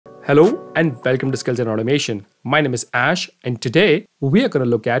Hello and welcome to Skills and Automation. My name is Ash and today we are going to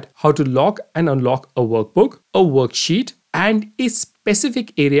look at how to lock and unlock a workbook, a worksheet, and a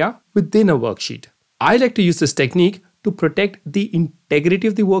specific area within a worksheet. I like to use this technique to protect the integrity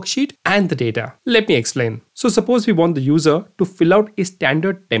of the worksheet and the data. Let me explain. So suppose we want the user to fill out a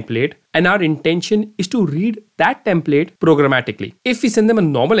standard template and our intention is to read that template programmatically. If we send them a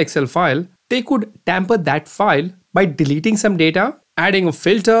normal Excel file, they could tamper that file by deleting some data, adding a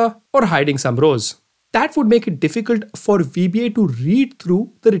filter, or hiding some rows. That would make it difficult for VBA to read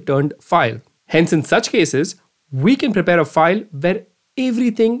through the returned file. Hence, in such cases, we can prepare a file where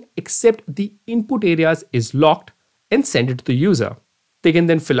everything except the input areas is locked and send it to the user. They can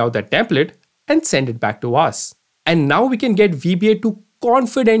then fill out that template and send it back to us. And now we can get VBA to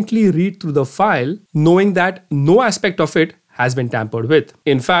confidently read through the file, knowing that no aspect of it has been tampered with.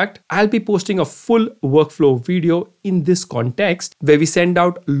 In fact, I'll be posting a full workflow video in this context where we send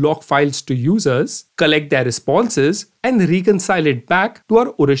out log files to users, collect their responses, and reconcile it back to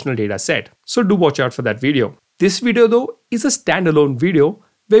our original data set. So do watch out for that video. This video though is a standalone video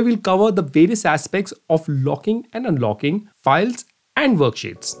where we'll cover the various aspects of locking and unlocking files and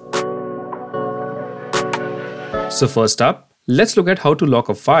worksheets. So first up, let's look at how to lock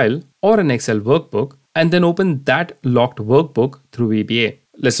a file or an Excel workbook and then open that locked workbook through VBA.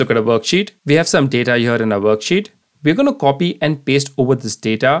 Let's look at a worksheet. We have some data here in our worksheet. We're going to copy and paste over this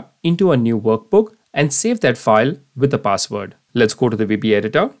data into a new workbook and save that file with the password. Let's go to the VBA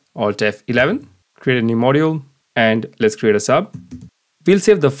editor, Alt F11, create a new module, and let's create a sub. We'll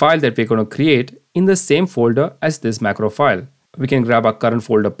save the file that we're going to create in the same folder as this macro file. We can grab our current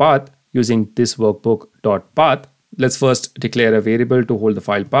folder path using this workbook.path. Let's first declare a variable to hold the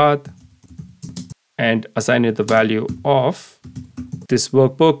file path and assign it the value of this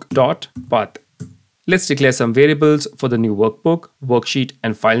workbook.path. Let's declare some variables for the new workbook, worksheet,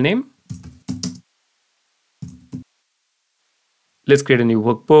 and file name. Let's create a new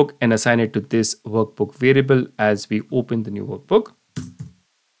workbook and assign it to this workbook variable as we open the new workbook.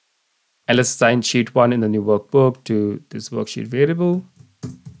 And let's assign sheet 1 in the new workbook to this worksheet variable.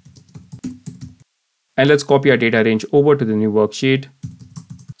 And let's copy our data range over to the new worksheet.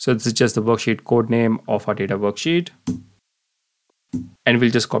 So this is just the worksheet code name of our data worksheet. And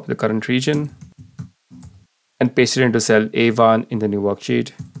we'll just copy the current region and paste it into cell A1 in the new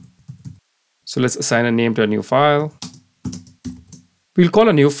worksheet. So let's assign a name to a new file. We'll call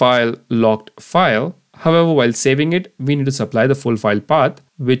a new file locked file. However, while saving it, we need to supply the full file path,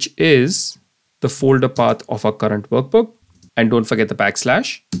 which is the folder path of our current workbook. And don't forget the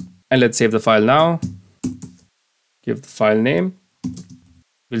backslash. And let's save the file now. Give the file name.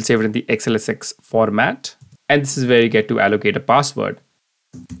 We'll save it in the XLSX format. And this is where you get to allocate a password.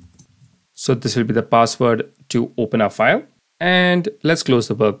 So this will be the password to open our file. And let's close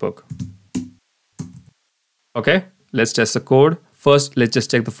the workbook. Okay, let's test the code. First, let's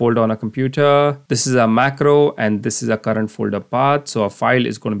just check the folder on our computer. This is our macro and this is our current folder path. So our file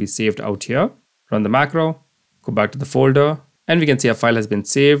is going to be saved out here. Run the macro, go back to the folder, and we can see our file has been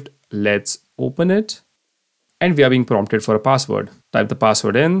saved. Let's open it. And we are being prompted for a password. Type the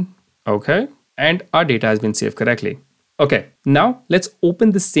password in. Okay. And our data has been saved correctly. Okay. Now let's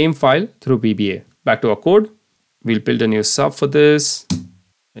open the same file through VBA. Back to our code. We'll build a new sub for this.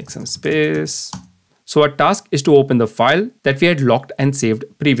 Make some space. So our task is to open the file that we had locked and saved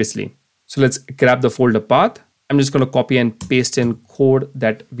previously. So let's grab the folder path. I'm just going to copy and paste in code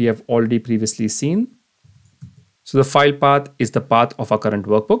that we have already previously seen. So the file path is the path of our current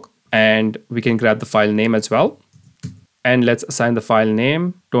workbook. And we can grab the file name as well. And let's assign the file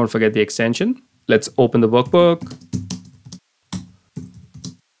name. Don't forget the extension. Let's open the workbook.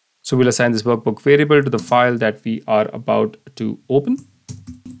 So we'll assign this workbook variable to the file that we are about to open.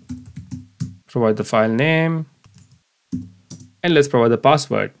 Provide the file name. And let's provide the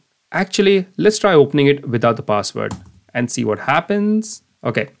password. Actually, let's try opening it without the password and see what happens.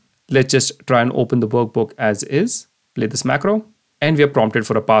 Okay, let's just try and open the workbook as is. Play this macro. And we are prompted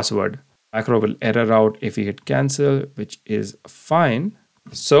for a password. Macro will error out if we hit cancel, which is fine.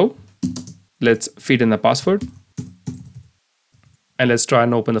 So let's feed in the password. And let's try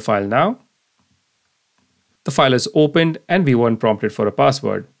and open the file now. The file is opened and we weren't prompted for a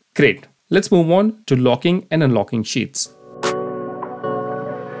password. Great. Let's move on to locking and unlocking sheets.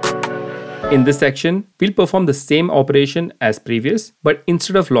 In this section, we'll perform the same operation as previous, but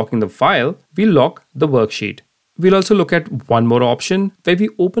instead of locking the file, we'll lock the worksheet. We'll also look at one more option where we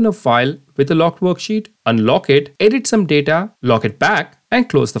open a file with a locked worksheet, unlock it, edit some data, lock it back, and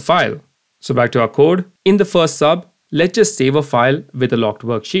close the file. So back to our code. In the first sub, let's just save a file with a locked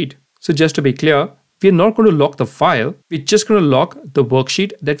worksheet. So just to be clear, we're not going to lock the file. We're just going to lock the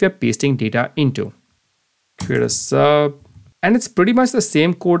worksheet that we're pasting data into. Create a sub. And it's pretty much the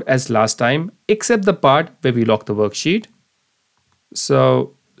same code as last time, except the part where we lock the worksheet.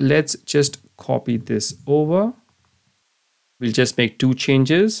 So let's just copy this over. We'll just make 2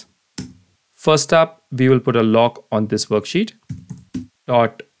 changes. First up, we will put a lock on this worksheet.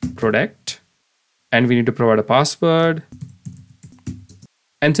 Dot protect. And we need to provide a password.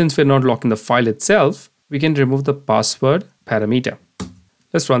 And since we're not locking the file itself, we can remove the password parameter.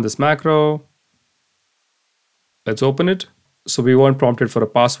 Let's run this macro. Let's open it. So we weren't prompted for a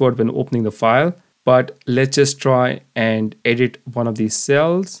password when opening the file, but let's just try and edit one of these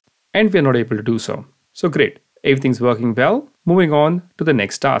cells, and we're not able to do so. So great, everything's working well. Moving on to the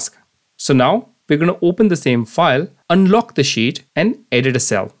next task. So now we're going to open the same file, unlock the sheet, and edit a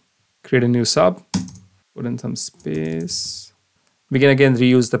cell. Create a new sub, put in some space. We can again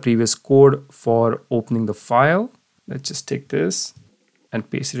reuse the previous code for opening the file. Let's just take this and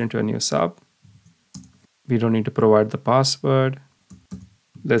paste it into a new sub. We don't need to provide the password.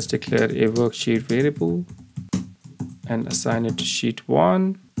 Let's declare a worksheet variable and assign it to sheet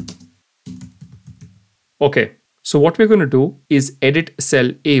 1. Okay, so what we're going to do is edit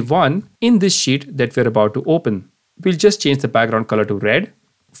cell A1 in this sheet that we're about to open. We'll just change the background color to red.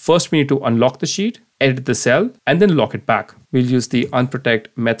 First, we need to unlock the sheet, edit the cell, and then lock it back. We'll use the unprotect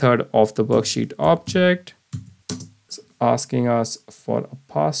method of the worksheet object. It's asking us for a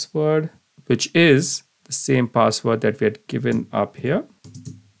password, which is the same password that we had given up here.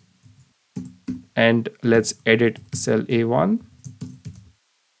 And let's edit cell A1.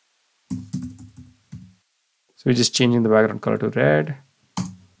 So we're just changing the background color to red.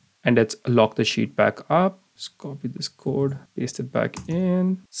 And let's lock the sheet back up. Just copy this code, paste it back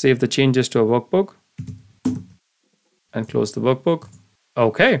in, save the changes to a workbook, and close the workbook.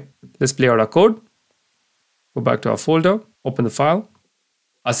 Okay, let's play out our code. Go back to our folder, open the file.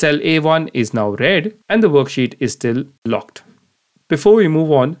 Our cell A1 is now red and the worksheet is still locked. Before we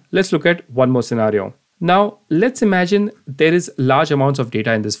move on, let's look at one more scenario. Now, let's imagine there is large amounts of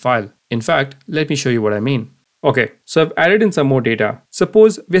data in this file. In fact, let me show you what I mean. Okay, so I've added in some more data.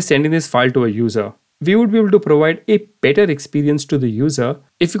 Suppose we're sending this file to a user. We would be able to provide a better experience to the user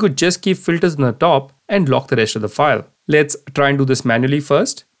if we could just keep filters on the top and lock the rest of the file. Let's try and do this manually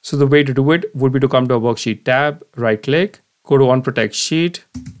first. So the way to do it would be to come to a worksheet tab, right click, go to unprotect sheet,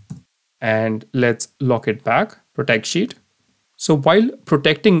 and let's lock it back, protect sheet. So while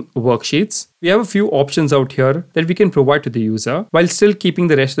protecting worksheets, we have a few options out here that we can provide to the user while still keeping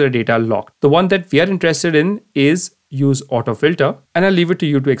the rest of the data locked. The one that we are interested in is use auto filter, and I'll leave it to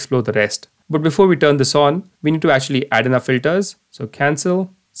you to explore the rest. But before we turn this on, we need to actually add in our filters. So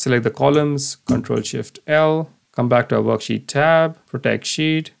cancel, select the columns, Ctrl+Shift+L, come back to our worksheet tab, protect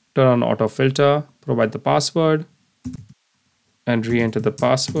sheet, turn on auto filter, provide the password, and re-enter the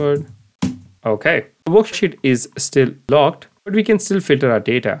password. Okay, the worksheet is still locked, but we can still filter our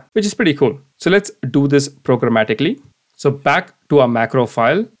data, which is pretty cool. So let's do this programmatically. So back to our macro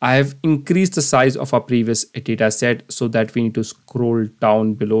file, I have increased the size of our previous data set so that we need to scroll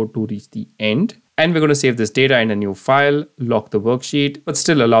down below to reach the end. And we're going to save this data in a new file, lock the worksheet, but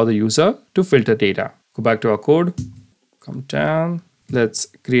still allow the user to filter data. Go back to our code, come down, let's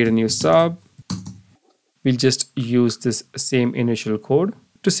create a new sub. We'll just use this same initial code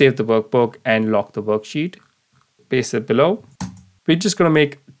to save the workbook and lock the worksheet. Paste it below. We're just going to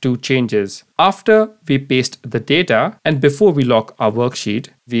make 2 changes. After we paste the data and before we lock our worksheet,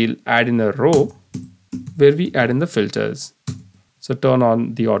 we'll add in a row where we add in the filters. So turn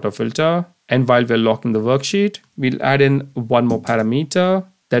on the auto filter, and while we're locking the worksheet, we'll add in one more parameter,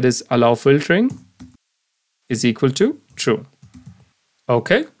 that is allow filtering is equal to true.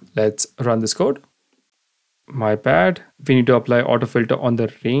 Okay, let's run this code. My bad. We need to apply auto filter on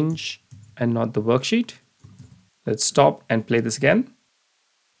the range and not the worksheet. Let's stop and play this again.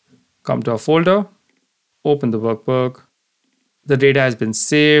 Come to our folder, open the workbook. The data has been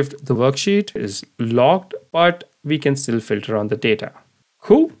saved. The worksheet is locked, but we can still filter on the data.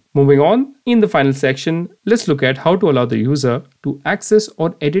 Cool. Moving on, in the final section, let's look at how to allow the user to access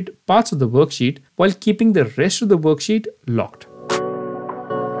or edit parts of the worksheet while keeping the rest of the worksheet locked.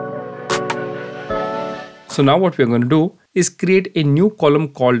 So now what we're going to do is create a new column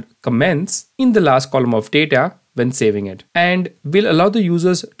called comments in the last column of data when saving it. And we'll allow the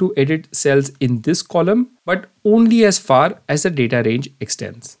users to edit cells in this column, but only as far as the data range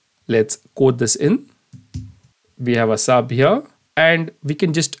extends. Let's code this in. We have a sub here, and we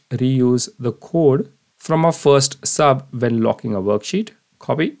can just reuse the code from our first sub when locking a worksheet.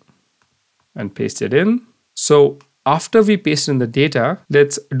 Copy and paste it in. So after we paste in the data,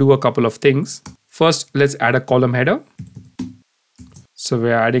 let's do a couple of things. First, let's add a column header. So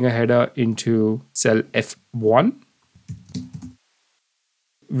we're adding a header into cell F1.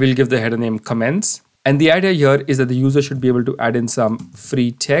 We'll give the header name comments. And the idea here is that the user should be able to add in some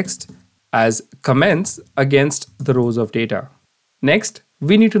free text as comments against the rows of data. Next,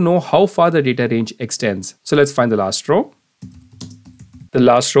 we need to know how far the data range extends. So let's find the last row. The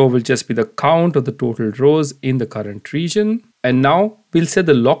last row will just be the count of the total rows in the current region. And now we'll set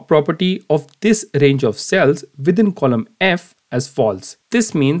the lock property of this range of cells within column F as false.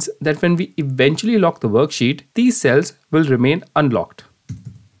 This means that when we eventually lock the worksheet, these cells will remain unlocked.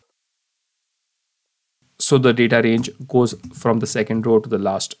 So the data range goes from the second row to the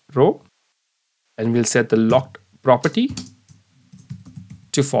last row. And we'll set the locked property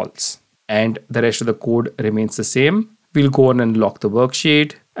to false. And the rest of the code remains the same. We'll go on and lock the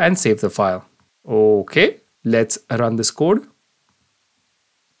worksheet and save the file. Okay, let's run this code.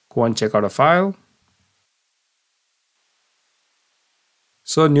 Go and check out a file.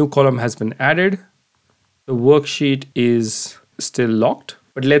 So a new column has been added. The worksheet is still locked,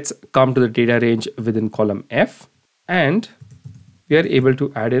 but let's come to the data range within column F, and we are able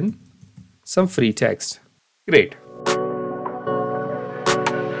to add in some free text. Great.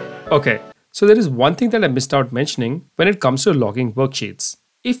 Okay, so there is one thing that I missed out mentioning when it comes to logging worksheets.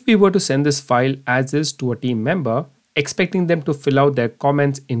 If we were to send this file as is to a team member, expecting them to fill out their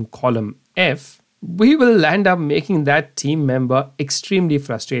comments in column F, we will end up making that team member extremely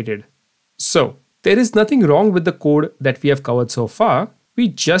frustrated. So there is nothing wrong with the code that we have covered so far. We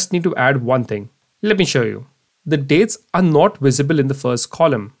just need to add one thing. Let me show you. The dates are not visible in the first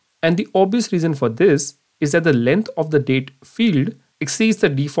column. And the obvious reason for this is that the length of the date field exceeds the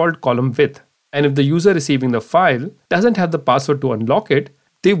default column width. And if the user receiving the file doesn't have the password to unlock it,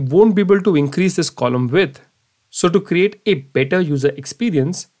 they won't be able to increase this column width. So to create a better user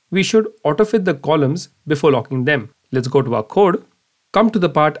experience, we should autofill the columns before locking them. Let's go to our code, come to the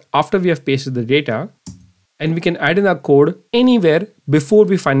part after we have pasted the data, and we can add in our code anywhere before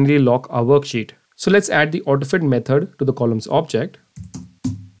we finally lock our worksheet. So let's add the autofill method to the columns object.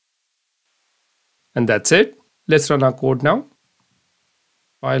 And that's it. Let's run our code now.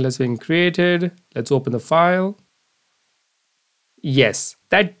 File has been created. Let's open the file. Yes,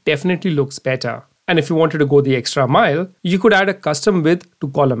 that definitely looks better. And if you wanted to go the extra mile, you could add a custom width to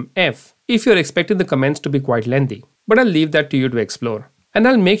column F if you're expecting the comments to be quite lengthy. But I'll leave that to you to explore. And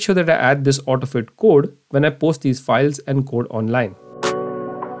I'll make sure that I add this autofill code when I post these files and code online.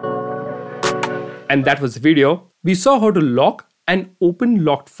 And that was the video. We saw how to lock and open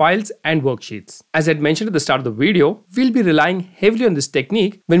locked files and worksheets. As I'd mentioned at the start of the video, we'll be relying heavily on this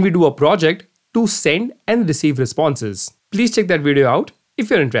technique when we do a project to send and receive responses. Please check that video out if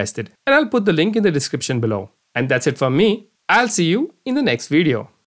you're interested, and I'll put the link in the description below. And that's it from me. I'll see you in the next video.